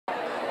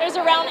There's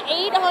around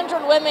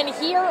 800 women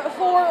here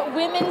for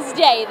Women's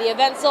Day. The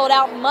event sold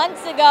out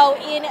months ago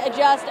in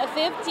just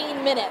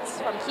 15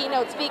 minutes. From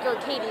keynote speaker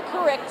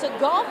Couric to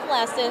golf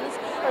lessons,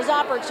 there's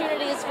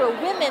opportunities for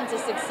women to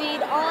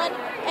succeed on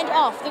and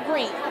off the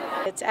green.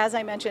 It's, as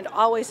I mentioned,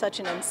 always such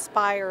an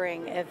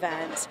inspiring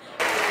event.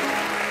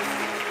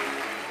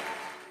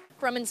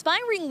 From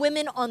inspiring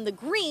women on the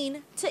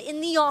green to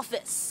in the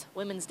office,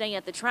 Women's Day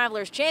at the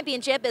Travelers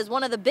Championship is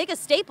one of the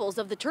biggest staples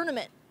of the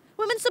tournament.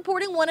 Women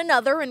supporting one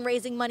another and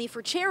raising money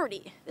for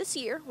charity, this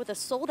year with a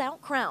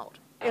sold-out crowd.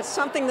 It's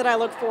something that I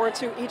look forward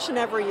to each and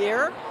every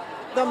year.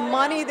 The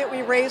money that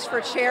we raise for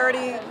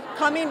charity,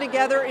 coming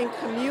together in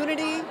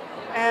community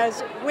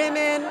as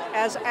women,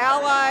 as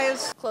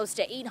allies. Close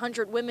to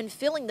 800 women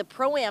filling the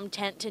Pro-Am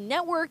tent to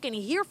network and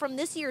hear from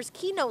this year's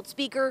keynote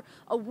speaker,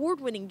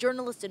 award-winning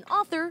journalist and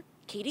author,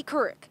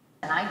 Couric.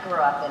 And I grew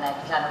up in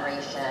a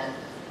generation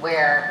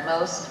where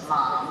most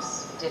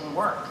moms didn't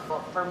work.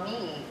 Well, for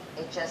me,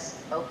 it just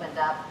opened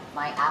up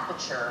my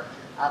aperture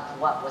of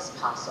what was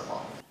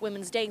possible.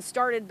 Women's Day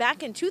started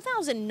back in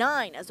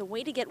 2009 as a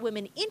way to get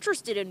women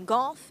interested in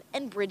golf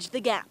and bridge the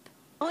gap.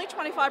 Only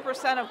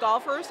 25% of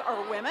golfers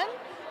are women,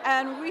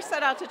 and we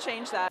set out to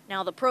change that.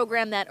 Now the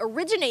program that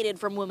originated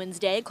from Women's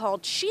Day,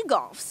 called She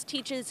Golfs,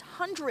 teaches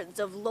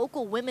hundreds of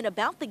local women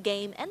about the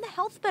game and the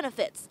health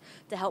benefits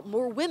to help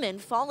more women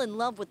fall in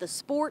love with a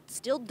sport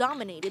still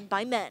dominated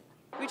by men.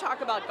 We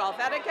talk about golf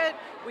etiquette,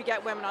 we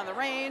get women on the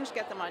range,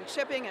 get them on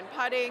chipping and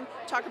putting,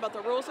 talk about the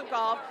rules of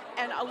golf,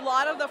 and a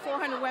lot of the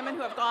 400 women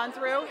who have gone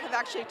through have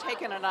actually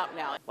taken it up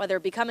now. Whether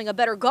becoming a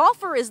better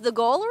golfer is the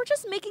goal or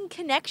just making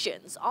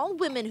connections, all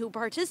women who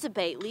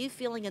participate leave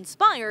feeling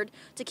inspired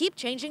to keep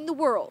changing the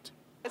world.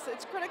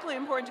 It's critically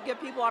important to give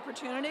people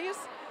opportunities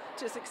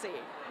to succeed,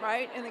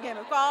 right? In the game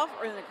of golf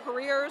or in their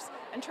careers,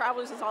 and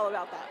Travelers is all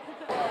about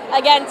that.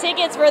 Again,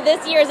 tickets for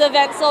this year's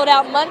event sold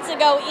out months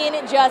ago in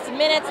just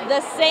minutes.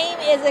 The same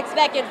is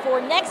expected for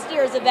next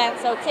year's event,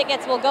 so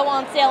tickets will go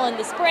on sale in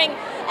the spring,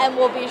 and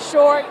we'll be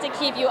sure to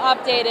keep you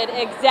updated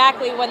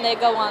exactly when they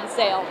go on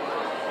sale.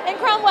 In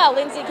Cromwell,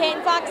 Lindsay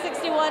Kane, Fox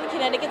 61,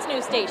 Connecticut's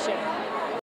news station.